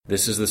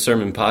This is the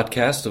Sermon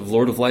Podcast of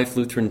Lord of Life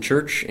Lutheran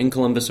Church in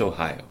Columbus,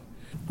 Ohio,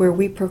 where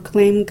we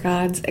proclaim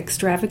God's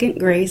extravagant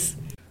grace,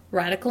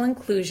 radical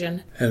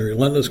inclusion, and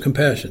relentless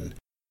compassion.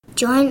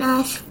 Join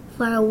us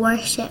for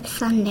worship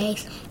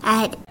Sundays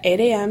at 8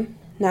 a.m.,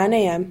 9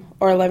 a.m.,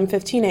 or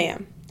 11:15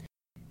 a.m.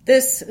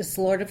 This is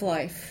Lord of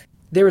Life.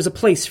 There is a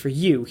place for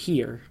you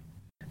here.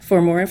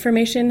 For more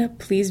information,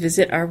 please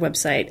visit our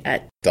website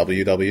at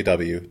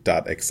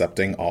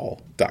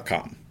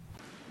www.acceptingall.com.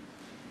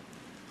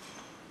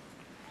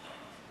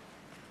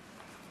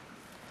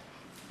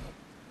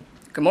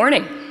 Good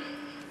morning.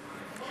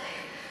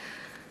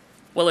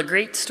 Well, a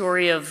great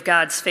story of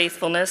God's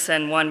faithfulness,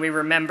 and one we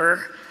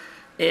remember,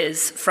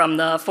 is from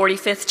the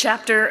 45th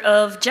chapter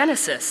of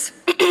Genesis.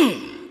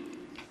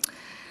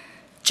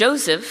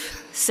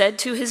 Joseph said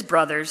to his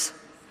brothers,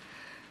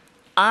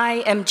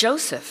 "I am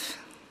Joseph.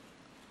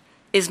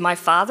 Is my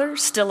father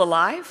still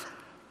alive?"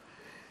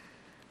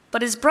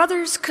 But his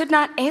brothers could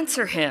not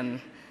answer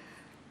him,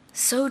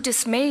 so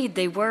dismayed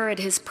they were at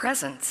his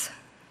presence.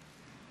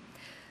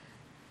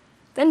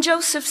 Then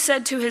Joseph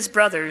said to his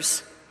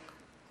brothers,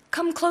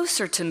 "Come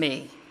closer to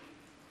me."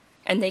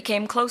 And they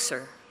came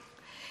closer.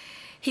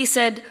 He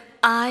said,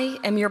 "I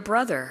am your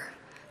brother,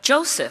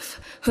 Joseph,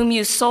 whom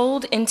you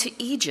sold into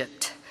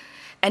Egypt.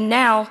 And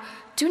now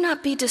do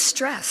not be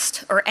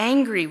distressed or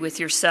angry with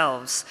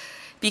yourselves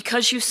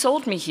because you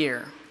sold me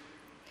here.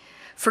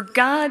 For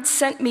God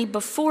sent me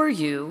before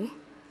you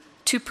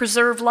to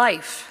preserve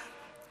life.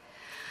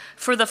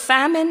 For the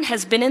famine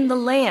has been in the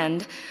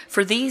land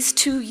for these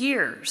 2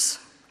 years.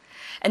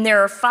 And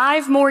there are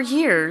 5 more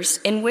years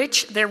in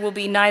which there will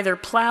be neither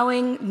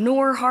plowing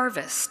nor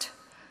harvest.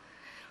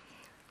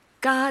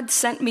 God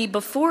sent me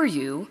before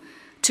you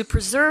to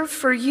preserve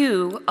for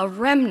you a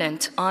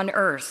remnant on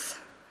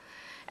earth,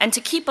 and to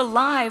keep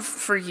alive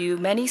for you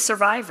many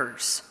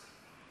survivors.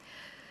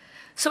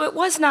 So it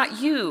was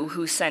not you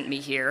who sent me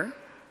here,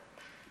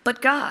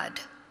 but God.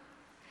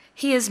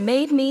 He has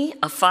made me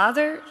a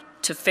father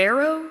to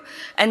Pharaoh,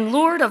 and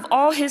lord of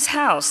all his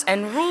house,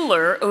 and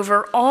ruler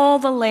over all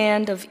the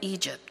land of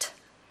Egypt.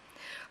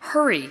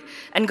 Hurry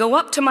and go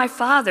up to my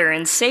father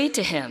and say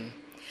to him,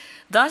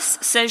 'Thus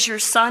says your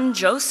son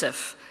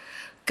Joseph,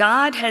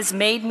 God has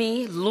made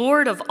me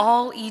lord of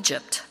all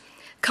Egypt.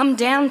 Come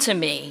down to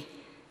me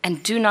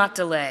and do not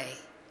delay.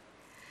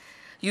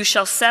 You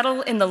shall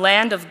settle in the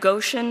land of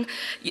Goshen,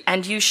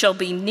 and you shall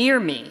be near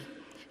me,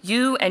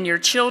 you and your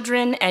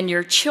children and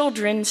your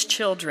children's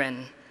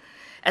children,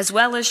 as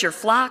well as your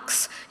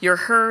flocks, your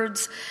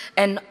herds,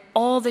 and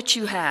all that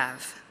you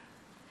have.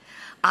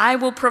 I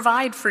will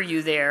provide for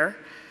you there,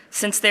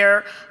 since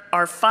there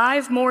are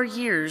 5 more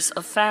years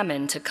of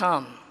famine to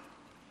come,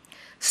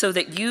 so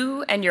that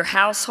you and your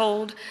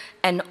household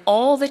and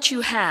all that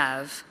you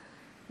have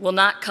will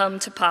not come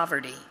to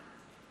poverty.'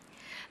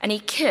 And he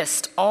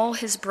kissed all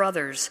his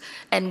brothers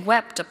and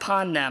wept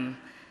upon them.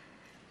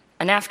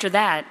 And after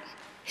that,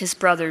 his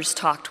brothers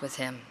talked with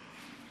him."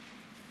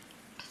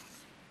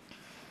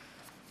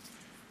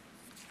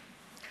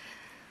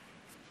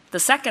 The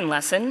second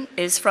lesson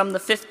is from the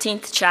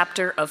 15th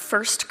chapter of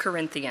 1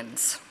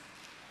 Corinthians.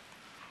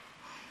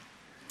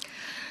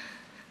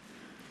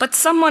 But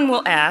someone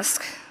will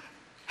ask,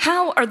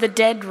 "How are the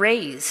dead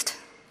raised?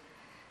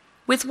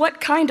 With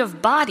what kind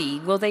of body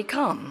will they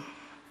come?"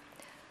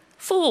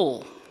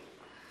 Fool!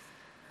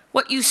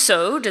 What you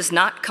sow does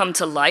not come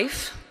to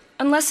life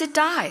unless it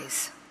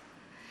dies.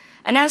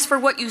 And as for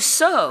what you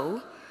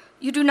sow,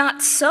 you do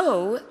not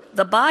sow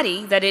the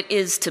body that it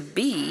is to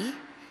be,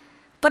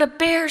 but a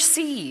bare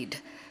seed,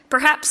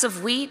 perhaps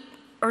of wheat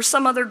or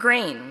some other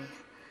grain.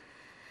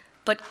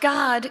 But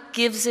God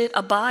gives it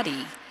a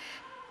body,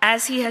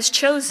 as he has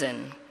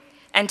chosen,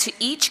 and to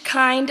each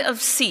kind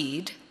of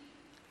seed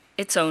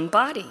its own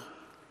body.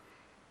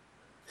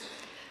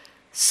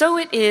 So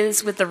it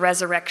is with the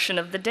resurrection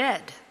of the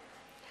dead.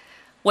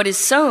 What is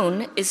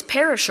sown is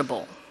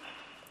perishable.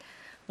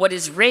 What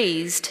is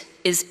raised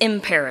is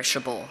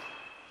imperishable.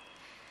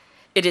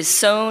 It is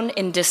sown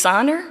in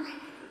dishonor.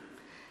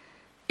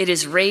 It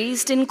is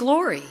raised in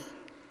glory.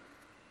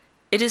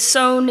 It is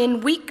sown in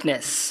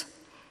weakness.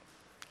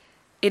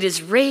 It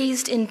is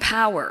raised in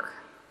power.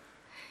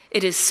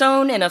 It is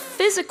sown in a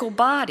physical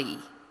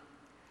body.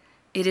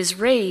 It is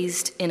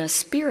raised in a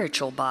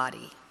spiritual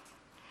body.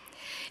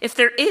 If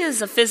there is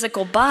a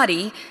physical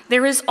body,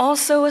 there is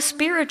also a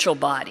spiritual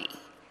body.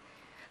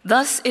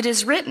 Thus it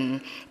is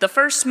written, the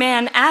first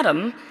man,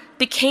 Adam,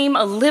 became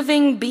a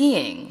living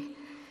being.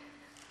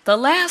 The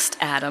last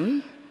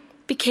Adam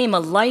became a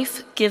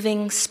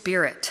life-giving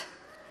spirit.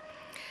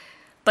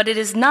 But it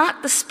is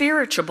not the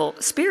spiritual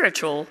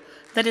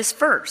that is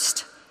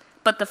first,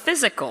 but the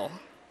physical,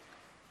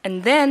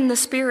 and then the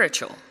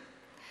spiritual.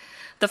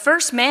 The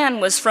first man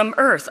was from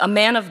earth, a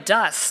man of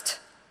dust.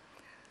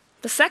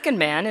 The second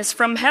man is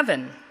from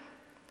heaven.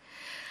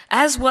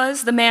 As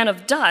was the man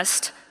of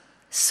dust,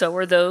 so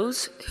are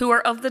those who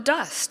are of the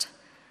dust.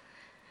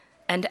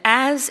 And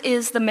as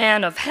is the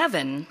man of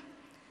heaven,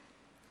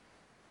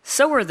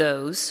 so are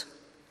those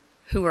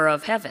who are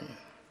of heaven.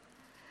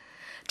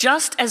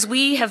 Just as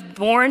we have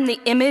borne the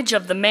image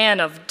of the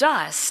man of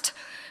dust,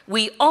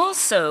 we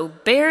also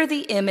bear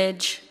the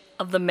image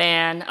of the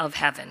man of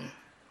heaven.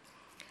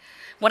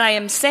 What I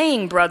am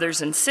saying,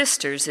 brothers and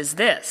sisters, is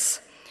this: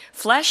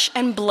 flesh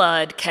and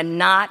blood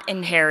cannot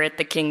inherit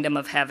the kingdom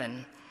of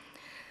heaven,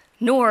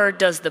 nor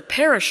does the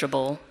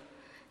perishable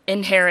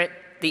inherit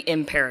the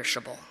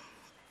imperishable.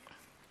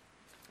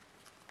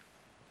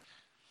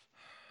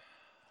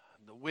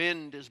 The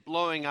wind is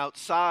blowing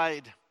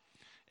outside,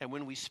 and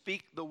when we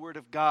speak the word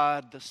of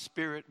God, the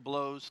Spirit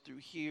blows through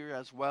here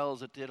as well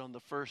as it did on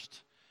the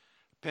first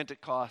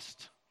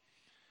Pentecost,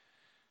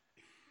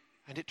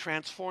 and it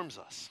transforms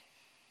us.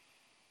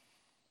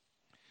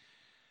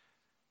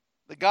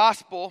 The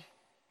gospel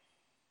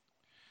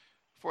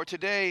for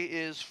today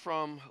is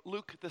from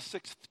Luke, the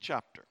 6th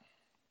chapter.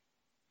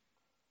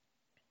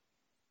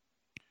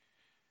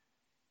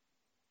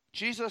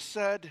 Jesus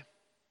said,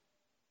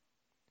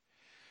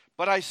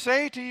 "But I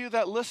say to you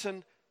that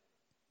listen,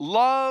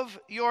 love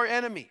your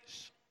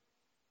enemies.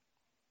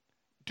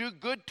 Do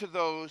good to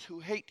those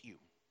who hate you.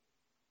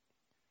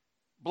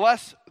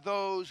 Bless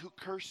those who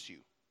curse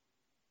you.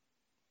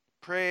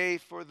 Pray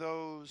for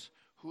those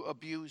who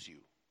abuse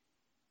you.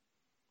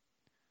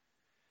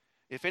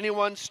 If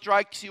anyone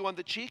strikes you on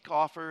the cheek,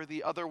 offer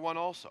the other one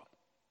also.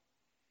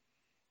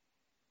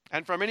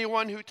 And from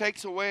anyone who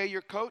takes away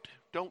your coat,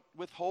 don't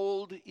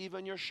withhold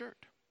even your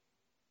shirt.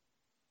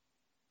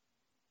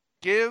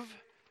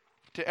 Give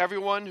to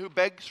everyone who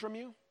begs from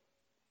you.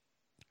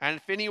 And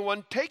if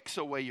anyone takes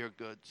away your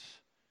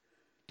goods,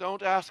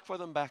 don't ask for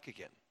them back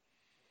again.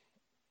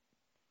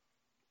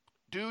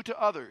 Do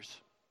to others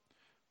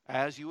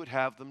as you would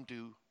have them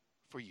do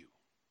for you.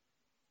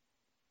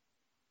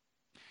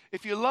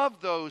 If you love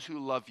those who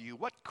love you,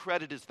 what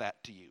credit is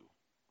that to you?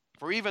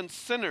 For even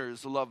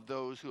sinners love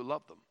those who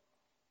love them.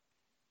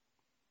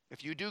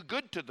 If you do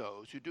good to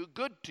those who do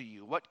good to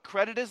you, what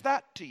credit is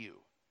that to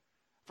you?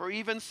 For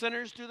even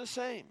sinners do the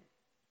same.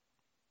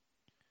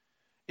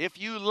 If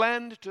you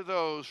lend to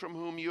those from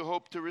whom you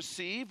hope to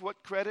receive,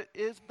 what credit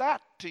is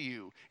that to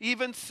you?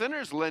 Even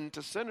sinners lend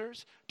to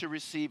sinners to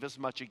receive as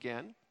much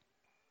again.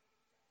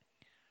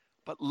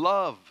 But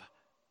love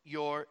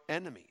your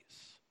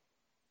enemies.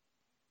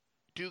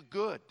 Do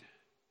good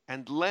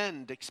and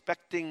lend,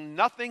 expecting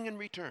nothing in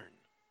return.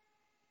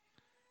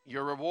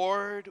 Your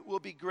reward will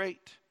be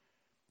great,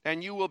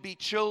 and you will be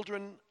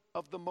children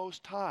of the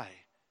Most High,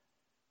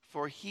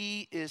 for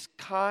He is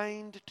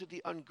kind to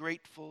the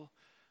ungrateful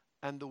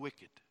and the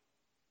wicked.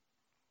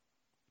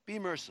 Be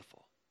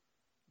merciful,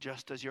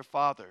 just as your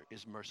Father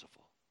is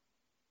merciful.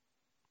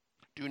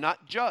 Do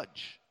not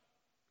judge,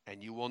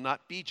 and you will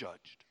not be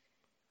judged.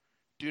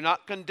 Do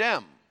not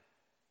condemn,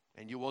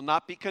 and you will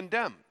not be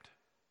condemned.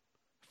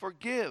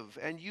 Forgive,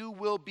 and you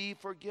will be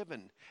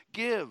forgiven.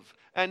 Give,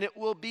 and it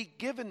will be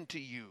given to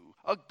you.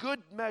 A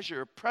good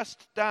measure,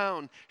 pressed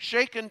down,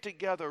 shaken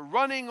together,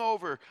 running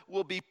over,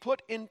 will be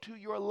put into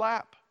your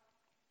lap.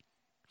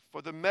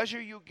 For the measure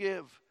you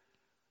give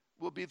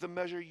will be the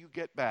measure you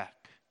get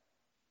back.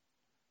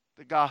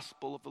 The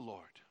gospel of the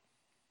Lord.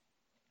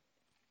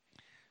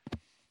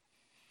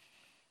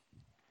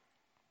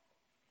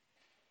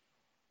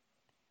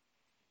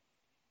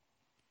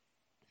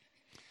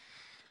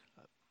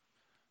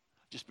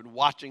 Just been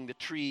watching the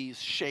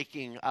trees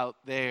shaking out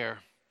there.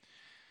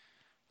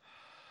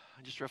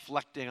 I'm just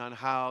reflecting on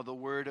how the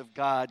Word of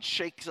God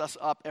shakes us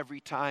up every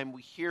time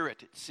we hear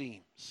it, it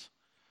seems.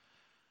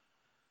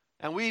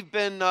 And we've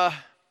been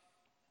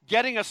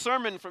getting a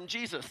sermon from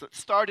Jesus that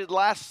started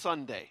last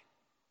Sunday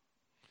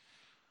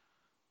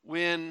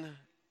when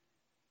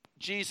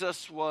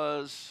Jesus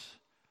was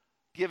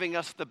giving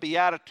us the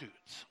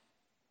Beatitudes.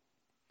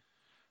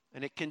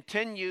 And it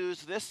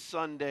continues this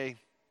Sunday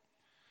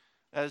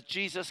as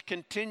Jesus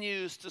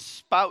continues to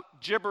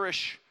spout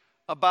gibberish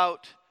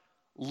about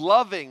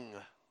loving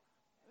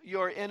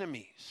your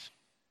enemies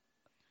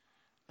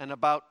and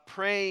about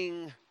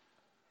praying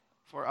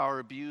for our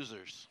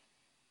abusers.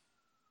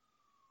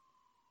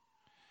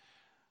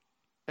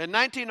 In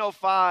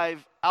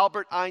 1905,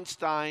 Albert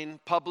Einstein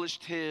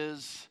published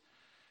his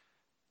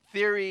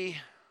theory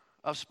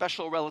of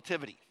special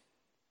relativity,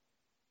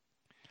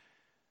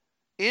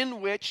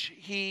 in which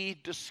he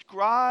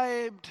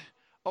described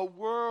a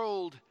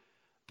world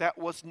that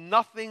was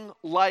nothing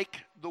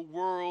like the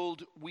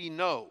world we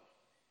know.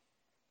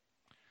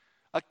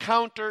 A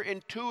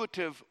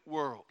counterintuitive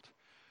world.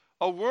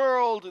 A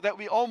world that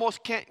we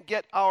almost can't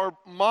get our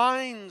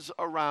minds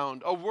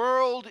around. A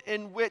world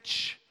in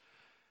which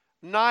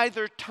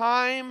neither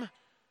time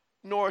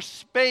nor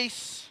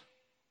space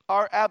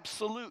are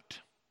absolute.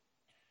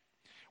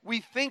 We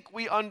think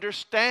we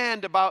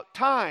understand about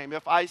time.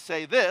 If I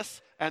say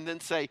this and then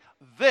say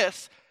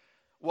this,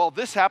 well,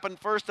 this happened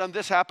first and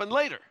this happened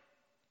later.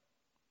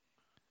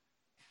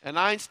 And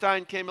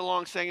Einstein came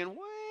along saying,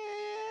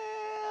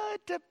 well,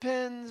 it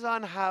depends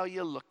on how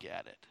you look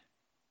at it.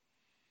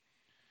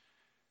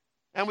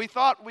 And we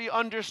thought we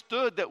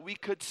understood that we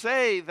could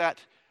say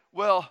that,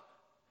 well,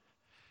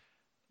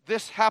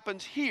 this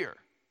happens here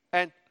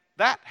and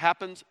that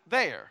happens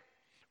there.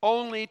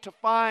 only to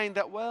find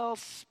that, well,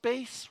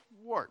 space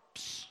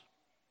warps.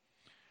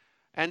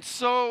 And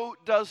so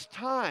does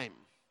time,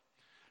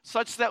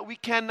 such that we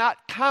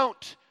cannot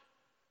count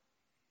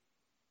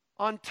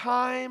on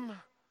time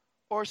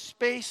or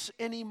space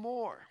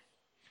anymore.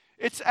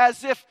 It's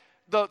as if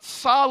the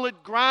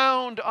solid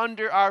ground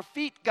under our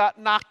feet got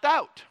knocked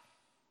out.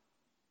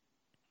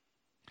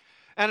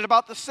 And at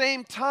about the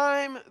same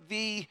time,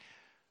 the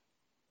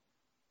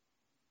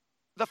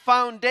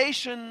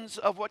foundations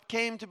of what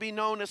came to be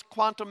known as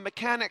quantum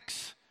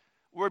mechanics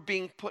were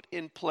being put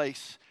in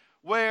place,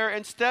 where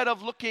instead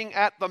of looking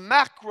at the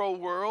macro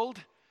world,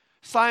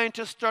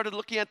 scientists started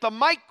looking at the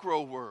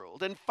micro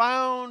world and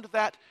found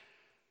that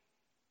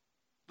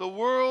the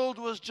world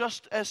was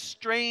just as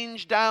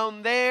strange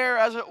down there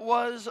as it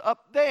was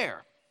up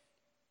there.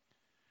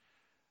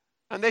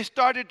 And they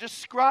started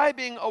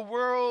describing a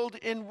world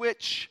in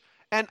which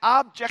an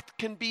object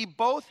can be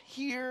both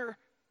here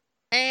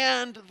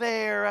and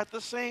there at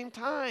the same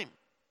time.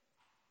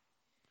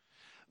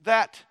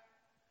 That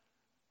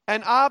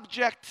an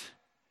object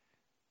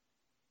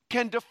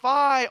can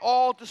defy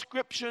all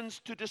descriptions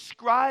to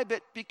describe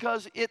it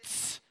because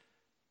its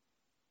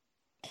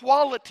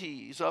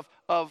qualities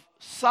of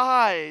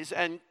size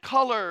and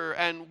color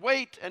and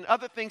weight and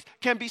other things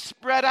can be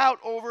spread out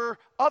over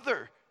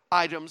other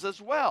items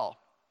as well.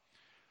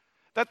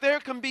 That there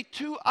can be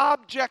two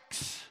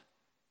objects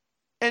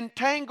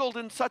entangled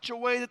in such a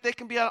way that they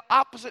can be at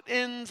opposite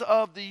ends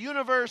of the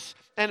universe,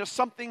 and if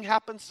something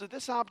happens to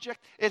this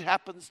object, it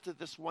happens to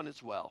this one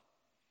as well,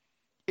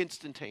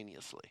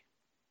 instantaneously.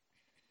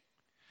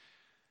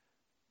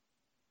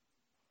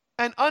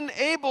 And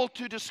unable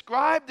to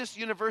describe this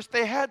universe,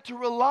 they had to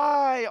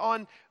rely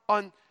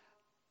on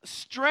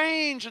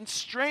strange and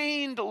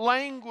strained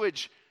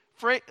language,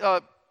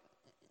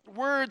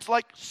 words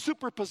like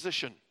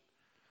superposition,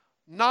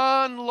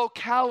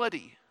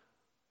 non-locality,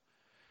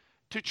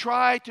 to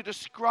try to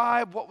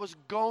describe what was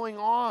going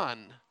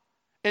on.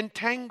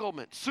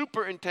 Entanglement,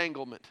 super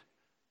entanglement.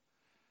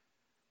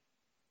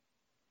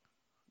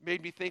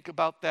 Made me think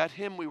about that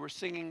hymn we were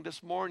singing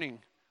this morning.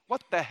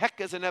 What the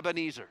heck is an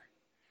Ebenezer?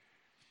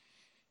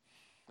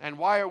 And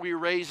why are we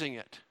raising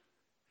it?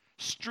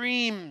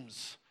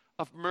 Streams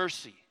of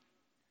mercy.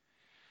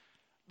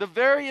 The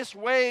various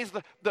ways,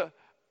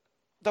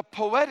 the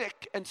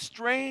poetic and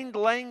strained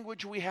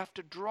language we have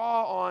to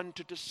draw on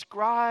to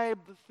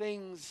describe the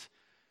things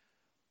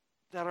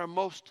that are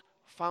most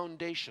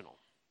foundational.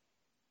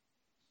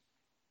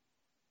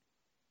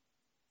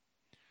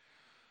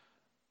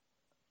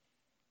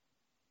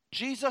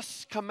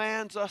 Jesus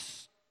commands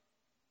us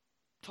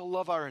to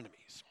love our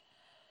enemies,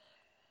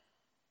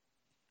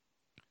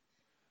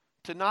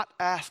 to not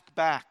ask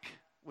back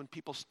when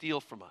people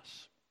steal from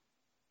us,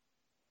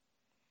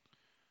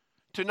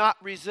 to not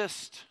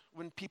resist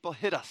when people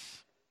hit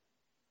us,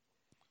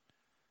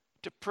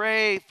 to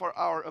pray for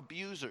our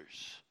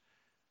abusers.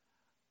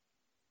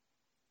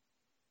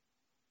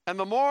 And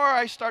the more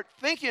I start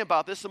thinking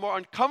about this, the more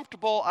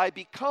uncomfortable I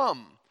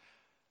become,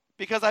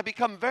 because I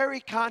become very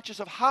conscious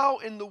of how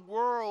in the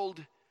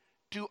world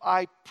do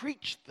I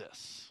preach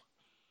this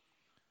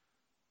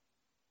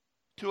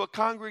to a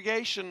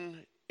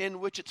congregation in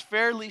which it's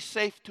fairly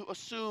safe to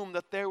assume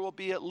that there will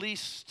be at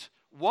least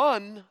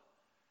one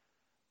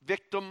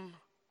victim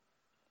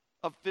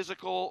of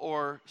physical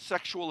or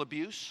sexual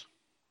abuse,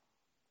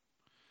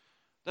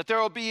 that there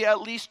will be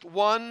at least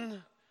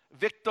one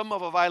victim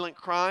of a violent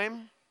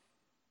crime,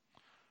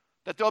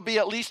 that there will be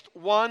at least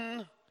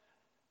one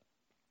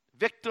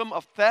victim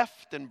of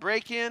theft and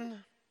break-in.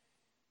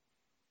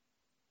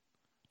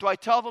 Do I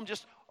tell them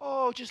just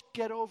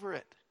get over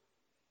it?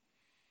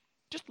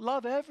 Just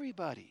love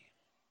everybody.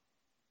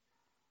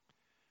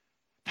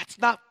 That's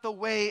not the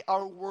way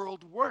our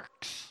world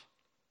works.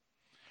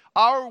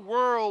 Our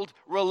world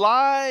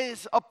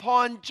relies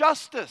upon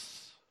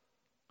justice.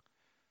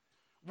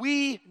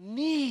 We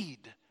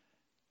need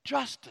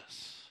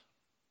justice.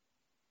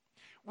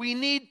 We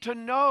need to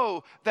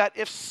know that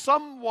if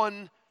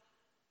someone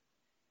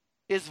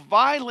is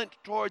violent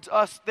towards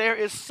us, there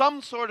is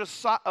some sort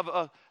of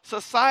a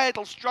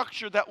societal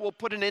structure that will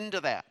put an end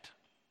to that.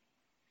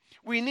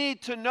 We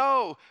need to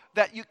know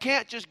that you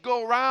can't just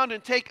go around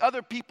and take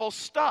other people's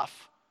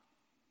stuff.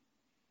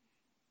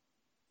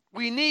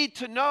 We need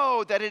to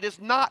know that it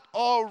is not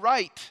all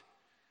right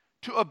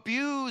to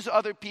abuse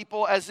other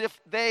people as if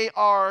they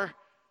are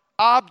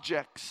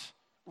objects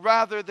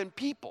rather than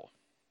people.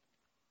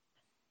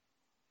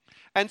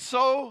 And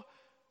so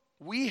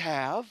we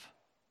have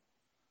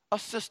a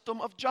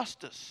system of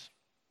justice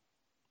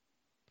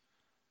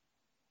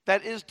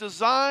that is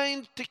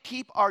designed to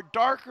keep our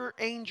darker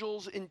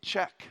angels in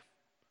check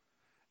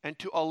and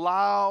to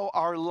allow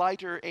our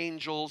lighter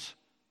angels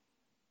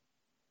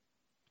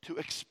to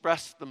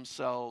express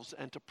themselves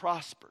and to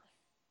prosper.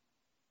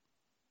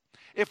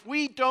 If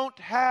we don't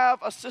have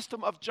a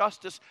system of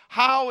justice,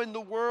 how in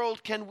the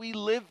world can we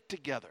live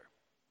together?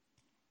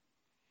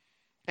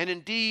 And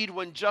indeed,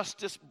 when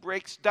justice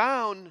breaks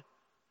down,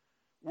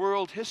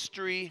 world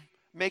history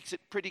makes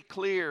it pretty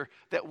clear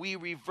that we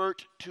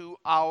revert to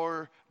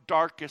our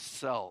darkest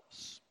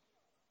selves.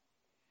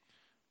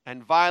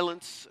 And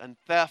violence and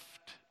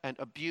theft and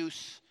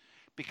abuse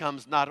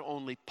becomes not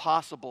only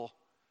possible,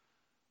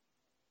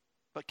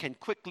 but can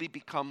quickly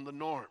become the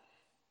norm.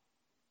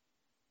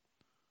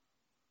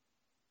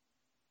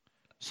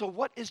 So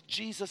what is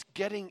Jesus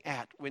getting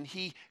at when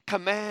he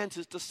commands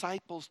his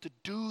disciples to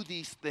do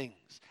these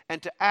things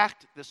and to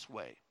act this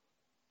way?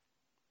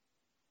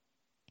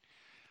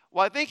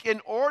 Well, I think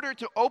in order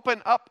to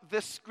open up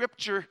this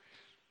scripture,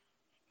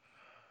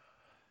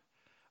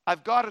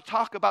 I've got to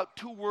talk about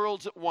two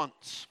worlds at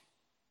once.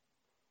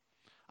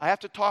 I have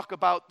to talk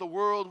about the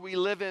world we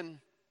live in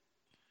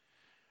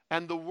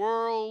and the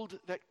world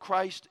that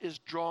Christ is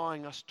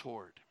drawing us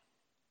toward.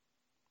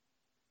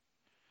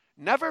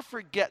 Never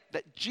forget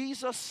that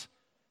Jesus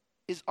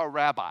is a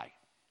rabbi.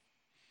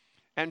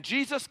 And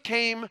Jesus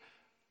came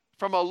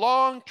from a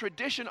long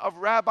tradition of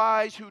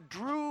rabbis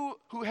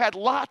who had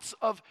lots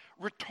of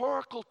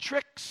rhetorical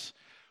tricks,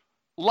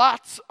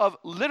 lots of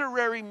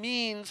literary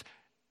means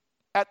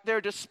at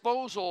their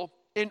disposal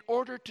in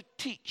order to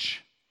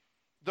teach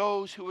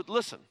those who would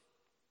listen.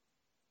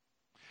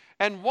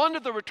 And one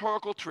of the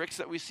rhetorical tricks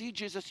that we see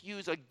Jesus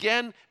use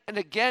again and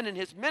again in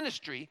his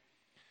ministry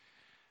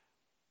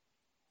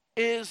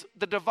is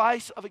the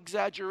device of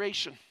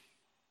exaggeration.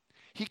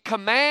 He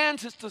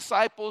commands his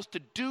disciples to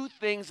do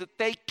things that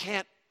they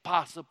can't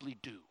possibly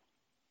do.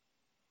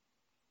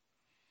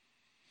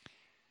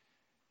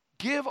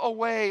 Give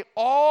away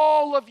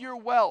all of your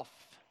wealth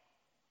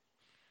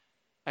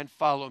and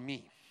follow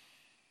me.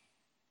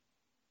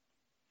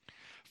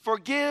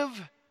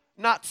 Forgive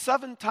not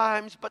 7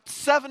 times, but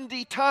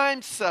 70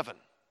 times 7.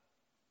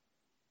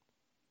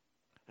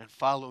 And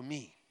follow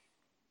me.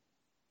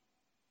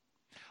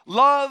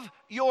 Love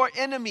your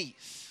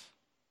enemies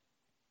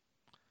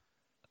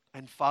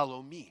and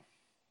follow me.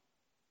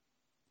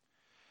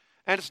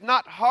 And it's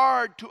not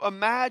hard to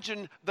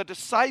imagine the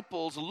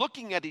disciples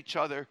looking at each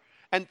other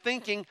and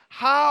thinking,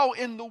 how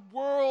in the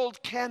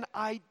world can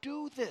I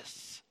do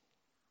this?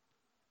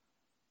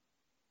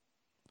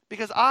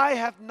 Because I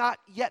have not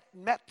yet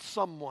met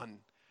someone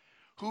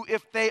who,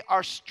 if they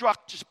are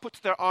struck, just puts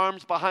their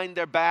arms behind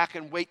their back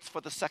and waits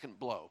for the second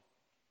blow.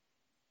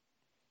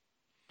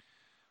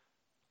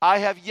 I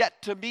have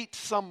yet to meet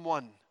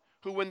someone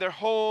who, when their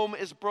home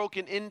is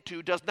broken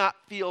into, does not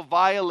feel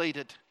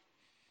violated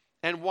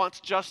and wants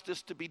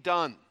justice to be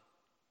done.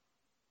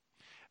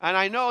 And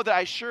I know that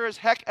I sure as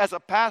heck, as a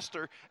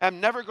pastor,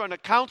 am never going to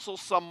counsel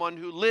someone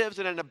who lives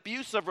in an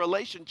abusive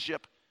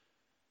relationship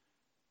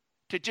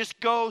to just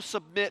go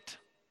submit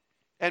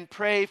and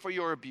pray for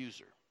your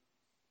abuser.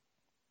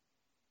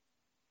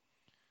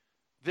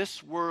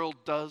 This world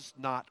does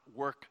not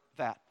work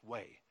that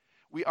way.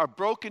 We are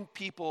broken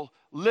people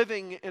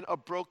living in a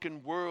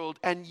broken world,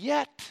 and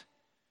yet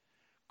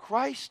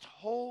Christ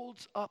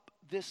holds up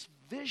this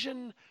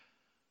vision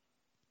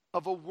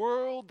of a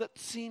world that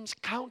seems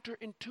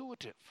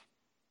counterintuitive,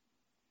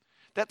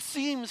 that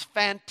seems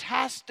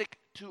fantastic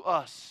to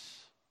us,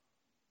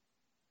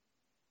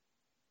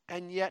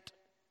 and yet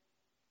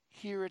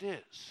here it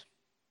is.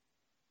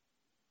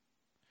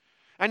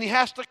 And he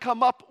has to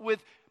come up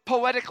with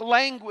poetic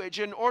language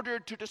in order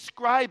to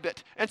describe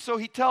it. And so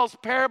he tells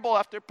parable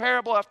after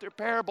parable after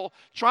parable,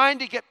 trying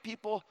to get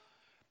people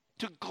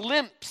to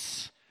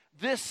glimpse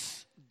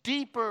this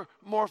deeper,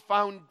 more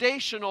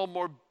foundational,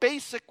 more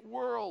basic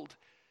world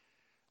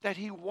that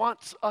he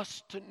wants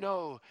us to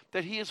know,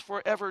 that he is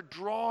forever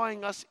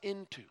drawing us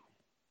into.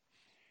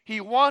 He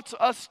wants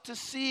us to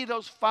see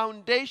those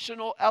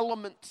foundational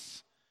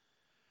elements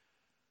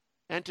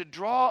and to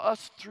draw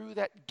us through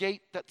that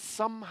gate that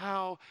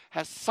somehow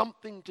has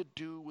something to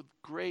do with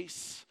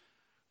grace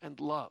and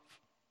love.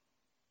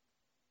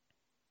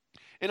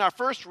 In our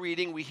first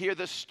reading, we hear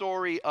the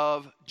story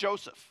of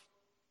Joseph.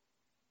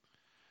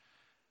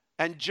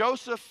 And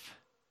Joseph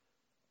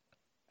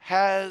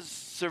has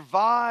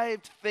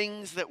survived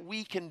things that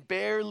we can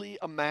barely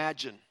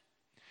imagine.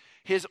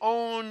 His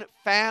own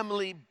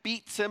family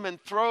beats him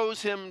and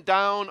throws him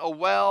down a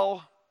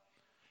well,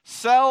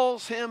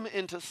 sells him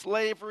into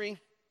slavery.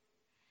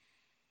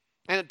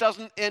 And it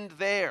doesn't end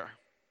there.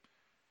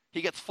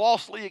 He gets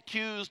falsely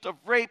accused of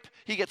rape.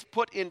 He gets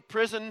put in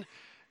prison.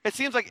 It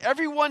seems like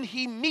everyone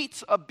he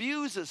meets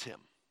abuses him.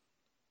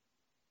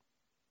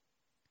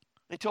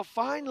 Until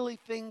finally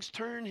things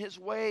turn his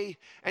way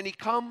and he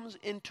comes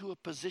into a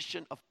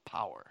position of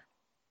power.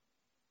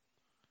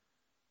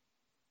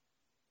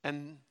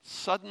 And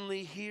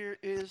suddenly here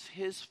is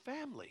his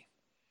family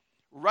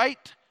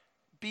right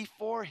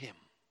before him,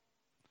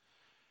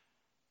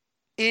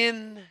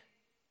 in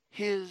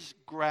his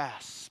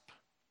grasp.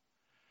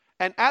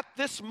 And at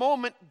this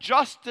moment,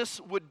 justice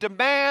would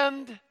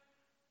demand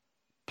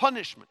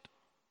punishment.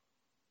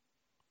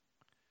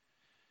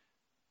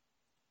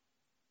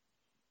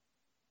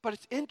 But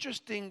it's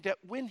interesting that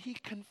when he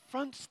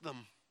confronts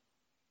them,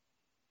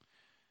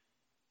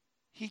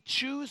 he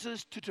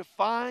chooses to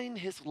define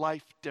his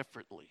life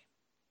differently.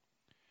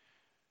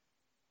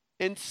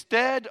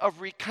 Instead of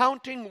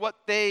recounting what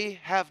they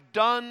have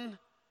done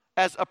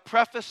as a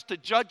preface to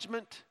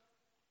judgment,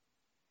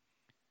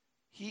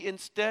 he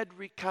instead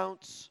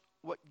recounts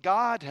what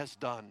God has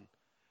done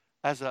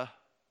as a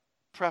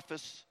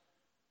preface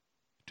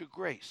to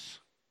grace.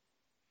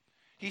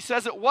 He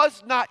says, "It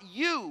was not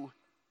you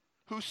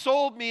who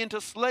sold me into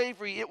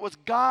slavery. It was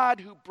God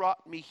who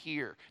brought me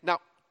here."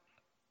 Now,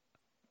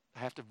 I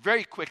have to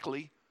very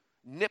quickly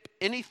nip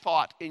any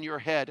thought in your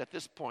head at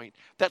this point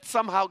that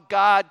somehow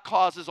God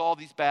causes all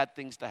these bad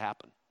things to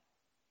happen.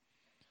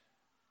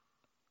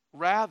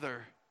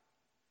 Rather,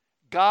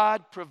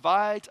 God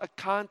provides a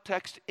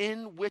context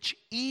in which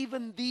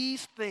even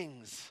these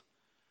things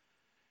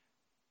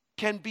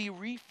can be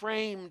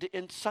reframed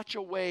in such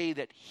a way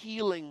that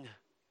healing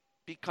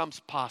becomes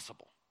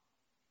possible.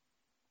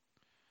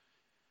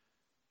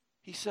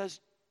 He says,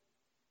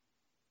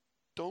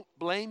 don't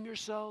blame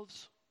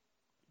yourselves.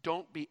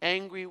 Don't be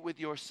angry with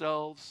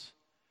yourselves.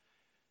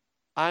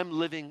 I'm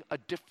living a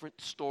different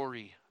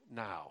story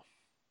now.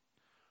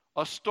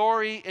 A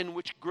story in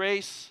which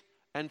grace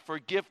and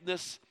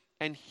forgiveness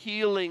and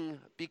healing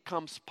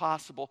becomes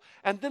possible.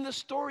 And then the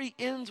story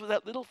ends with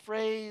that little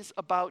phrase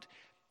about,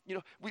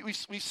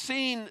 we've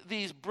seen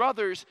these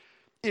brothers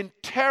in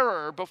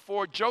terror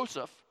before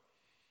Joseph,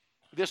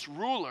 this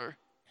ruler.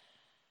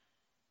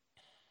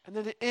 And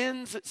then it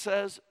ends, it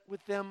says,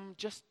 with them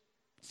just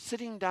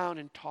sitting down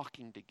and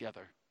talking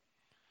together.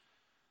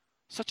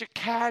 Such a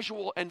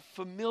casual and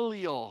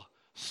familial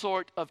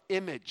sort of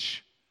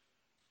image.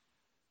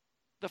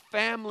 The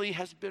family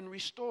has been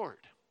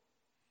restored.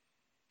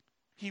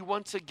 He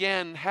once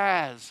again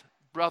has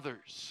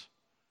brothers.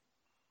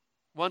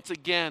 Once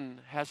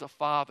again has a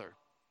father.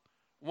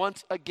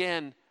 Once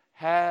again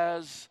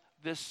has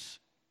this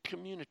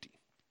community.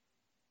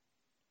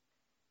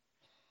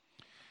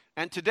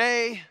 And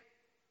today,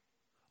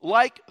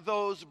 like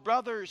those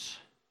brothers,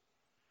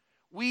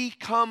 we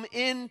come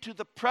into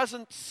the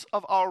presence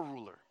of our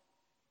ruler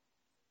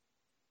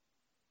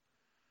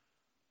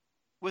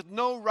with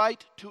no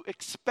right to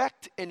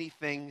expect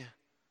anything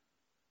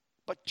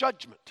but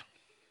judgment.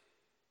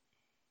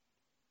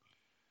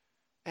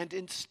 And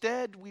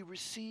instead, we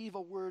receive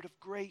a word of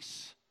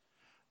grace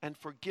and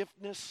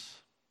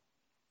forgiveness.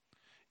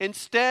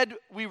 Instead,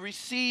 we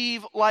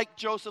receive, like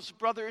Joseph's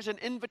brothers, an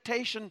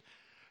invitation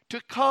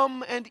to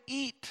come and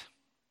eat,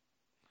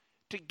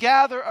 to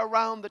gather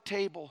around the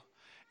table.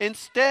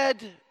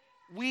 Instead,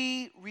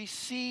 we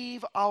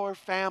receive our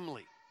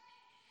family.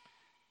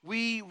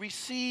 We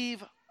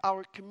receive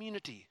our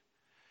community.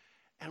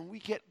 And we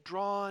get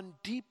drawn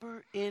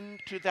deeper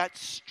into that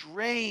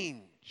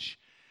strange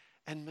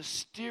and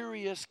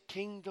mysterious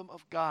kingdom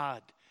of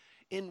God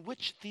in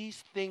which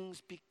these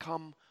things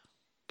become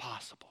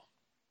possible.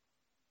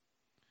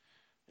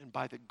 And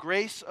by the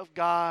grace of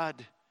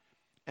God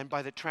and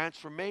by the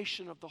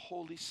transformation of the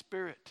Holy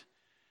Spirit,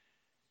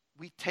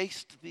 we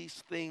taste these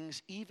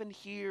things even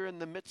here in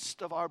the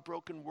midst of our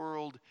broken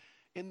world,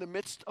 in the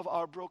midst of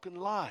our broken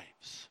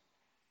lives,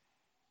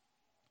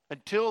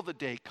 until the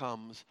day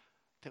comes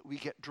that we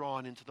get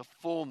drawn into the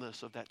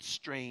fullness of that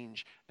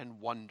strange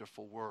and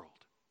wonderful world.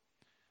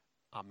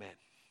 Amen.